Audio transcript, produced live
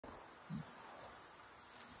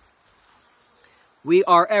We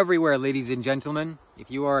are everywhere, ladies and gentlemen.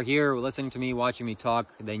 If you are here listening to me, watching me talk,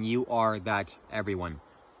 then you are that everyone.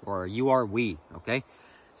 Or you are we, okay?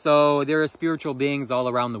 So there are spiritual beings all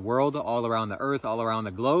around the world, all around the earth, all around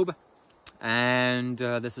the globe. And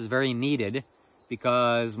this is very needed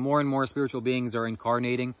because more and more spiritual beings are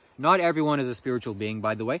incarnating. Not everyone is a spiritual being,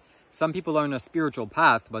 by the way. Some people are on a spiritual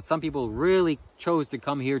path, but some people really chose to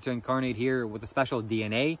come here to incarnate here with a special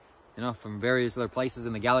DNA, from various other places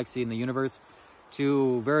in the galaxy, in the universe,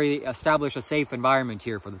 to establish a safe environment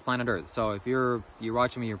here for the planet Earth. So if you're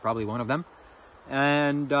watching me, you're probably one of them.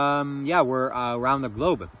 And yeah, we're around the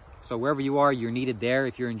globe. So wherever you are, you're needed there.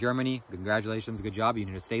 If you're in Germany, congratulations, good job. You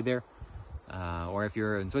need to stay there. Or if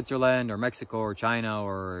you're in Switzerland or Mexico or China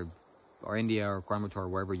or India or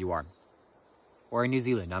Coimbatore, wherever you are. Or in New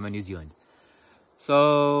Zealand. I'm in New Zealand.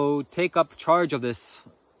 So take up charge of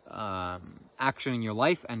this action in your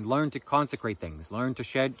life and learn to consecrate things. Learn to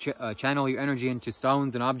channel your energy into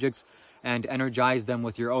stones and objects and energize them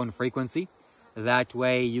with your own frequency. That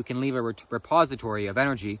way you can leave a repository of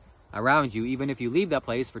energy around you. Even if you leave that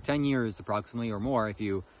place for 10 years approximately or more, if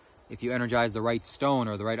you energize the right stone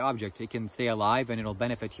or the right object, it can stay alive and it'll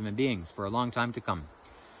benefit human beings for a long time to come.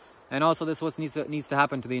 And also this what needs to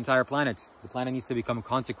happen to the entire planet. The planet needs to become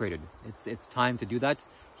consecrated. It's time to do that.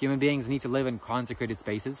 Human beings need to live in consecrated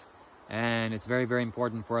spaces. And it's very, very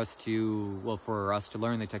important for us to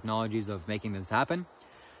learn the technologies of making this happen.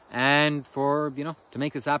 And to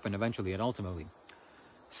make this happen eventually and ultimately.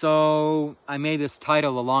 So I made this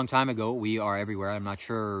title a long time ago, We Are Everywhere. I'm not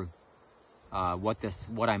sure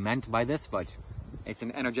what I meant by this, but it's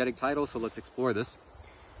an energetic title, so let's explore this.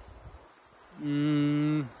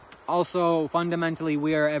 Also, fundamentally,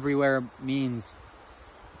 we are everywhere means,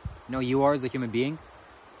 you are as a human being,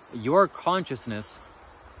 your consciousness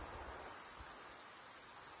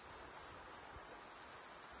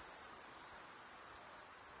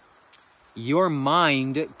your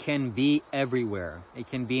mind can be everywhere. It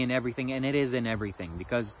can be in everything, and it is in everything,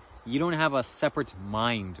 because you don't have a separate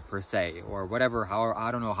mind per se, or whatever. I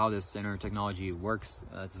don't know how this inner technology works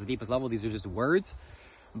to the deepest level. These are just words.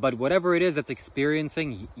 But whatever it is that's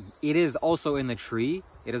experiencing, it is also in the tree.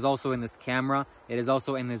 It is also in this camera. It is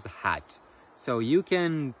also in this hat. So you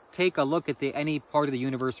can take a look at any part of the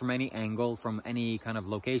universe from any angle, from any kind of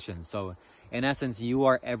location. So in essence, you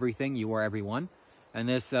are everything. You are everyone. And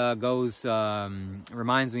this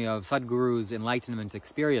reminds me of Sadhguru's enlightenment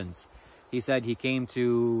experience. He said he came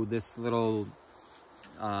to this little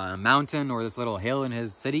mountain or this little hill in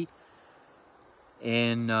his city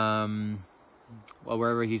in,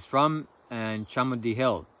 wherever he's from, and Chamudi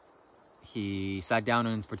Hill. He sat down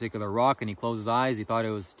on this particular rock and he closed his eyes. He thought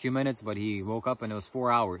it was 2 minutes, but he woke up and it was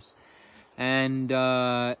 4 hours. And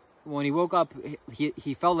when he woke up,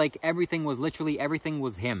 he felt like everything was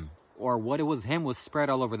him. Or what it was him was spread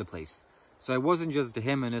all over the place. So it wasn't just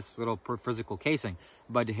him in this little physical casing,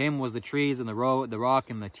 but him was the trees and the rock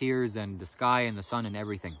and the tears and the sky and the sun and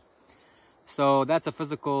everything. So that's a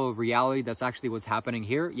physical reality. That's actually what's happening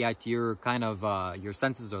here. Yet your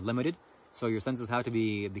senses are limited. So your senses have to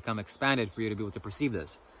become expanded for you to be able to perceive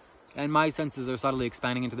this. And my senses are subtly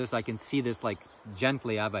expanding into this. I can see this like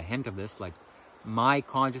gently. I have a hint of this, like my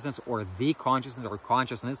consciousness or the consciousness or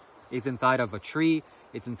consciousness is inside of a tree.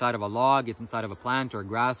 It's inside of a log, it's inside of a plant or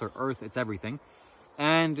grass or earth, it's everything.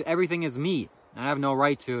 And everything is me. I have no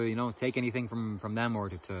right to, take anything from them or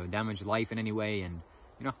to damage life in any way. And,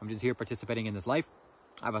 I'm just here participating in this life.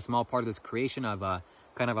 I have a small part of this creation. I've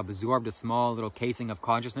kind of absorbed a small little casing of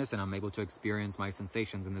consciousness, and I'm able to experience my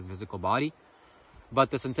sensations in this physical body.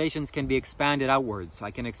 But the sensations can be expanded outwards.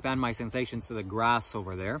 I can expand my sensations to the grass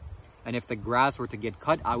over there. And if the grass were to get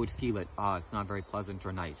cut, I would feel it. It's not very pleasant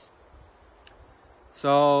or nice.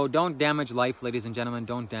 So don't damage life, ladies and gentlemen.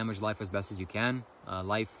 Don't damage life as best as you can.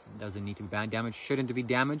 Life doesn't need to be damaged, shouldn't be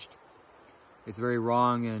damaged. It's very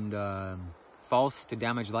wrong and false to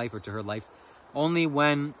damage life or to hurt life. Only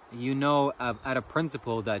when you know at a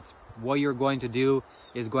principle that what you're going to do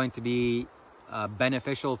is going to be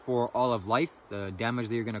beneficial for all of life. The damage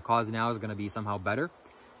that you're going to cause now is going to be somehow better.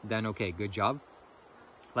 Then okay, good job.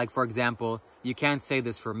 Like for example, you can't say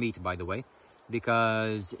this for meat, by the way.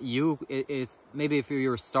 Because it's maybe if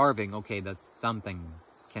you're starving, okay, that's something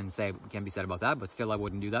can be said about that, but still I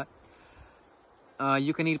wouldn't do that.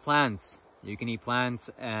 You can eat plants. You can eat plants,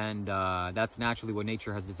 and that's naturally what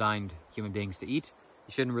nature has designed human beings to eat.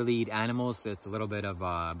 You shouldn't really eat animals. That's a little bit of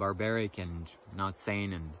barbaric and not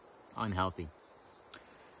sane and unhealthy.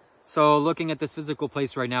 So looking at this physical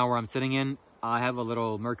place right now where I'm sitting in, I have a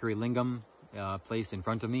little Mercury lingam place in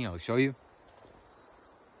front of me. I'll show you.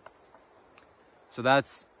 So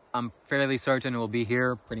that's I'm fairly certain it will be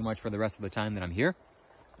here pretty much for the rest of the time that I'm here.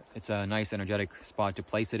 It's a nice energetic spot to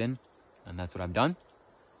place it in, and that's what I've done.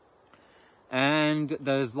 And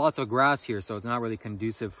there's lots of grass here, so it's not really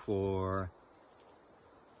conducive for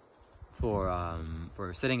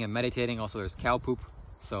sitting and meditating. Also, there's cow poop,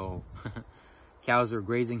 so cows are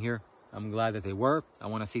grazing here. I'm glad that they were. I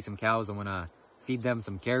want to see some cows. I want to feed them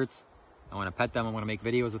some carrots. I want to pet them. I want to make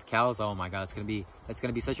videos with cows. Oh my God, it's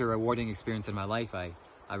gonna be such a rewarding experience in my life.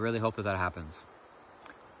 I really hope that happens.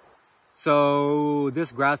 So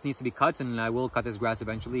this grass needs to be cut, and I will cut this grass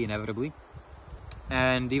eventually, inevitably.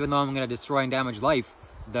 And even though I'm going to destroy and damage life,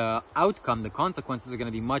 the outcome, the consequences are going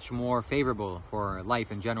to be much more favorable for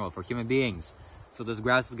life in general, for human beings. So this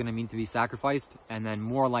grass is going to mean to be sacrificed, and then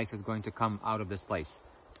more life is going to come out of this place.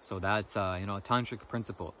 So that's a tantric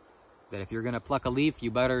principle, that if you're going to pluck a leaf,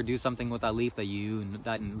 you better do something with that leaf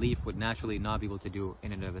that leaf would naturally not be able to do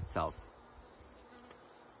in and of itself.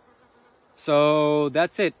 So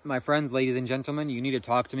that's it, my friends, ladies and gentlemen. You need to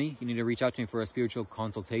talk to me. You need to reach out to me for a spiritual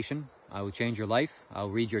consultation. I will change your life. I'll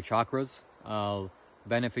read your chakras. I'll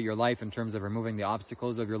benefit your life in terms of removing the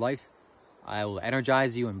obstacles of your life. I will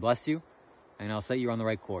energize you and bless you, and I'll set you on the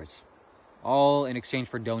right course. All in exchange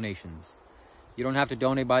for donations. You don't have to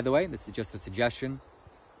donate, by the way. This is just a suggestion.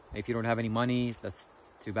 If you don't have any money,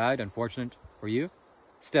 that's too bad, unfortunate for you.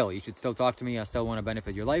 Still, you should still talk to me. I still want to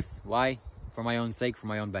benefit your life. Why? For my own sake, for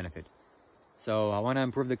my own benefit. So I want to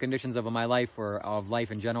improve the conditions of my life, or of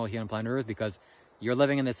life in general here on planet Earth, because you're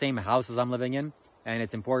living in the same house as I'm living in, and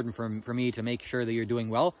it's important for me to make sure that you're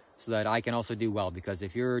doing well so that I can also do well. Because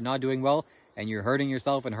if you're not doing well and you're hurting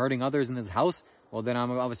yourself and hurting others in this house, well, then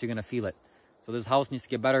I'm obviously going to feel it. So this house needs to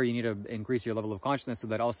get better. You need to increase your level of consciousness so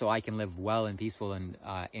that also I can live well and peaceful and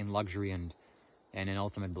in luxury and in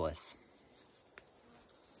ultimate bliss.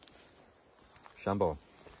 Shambho.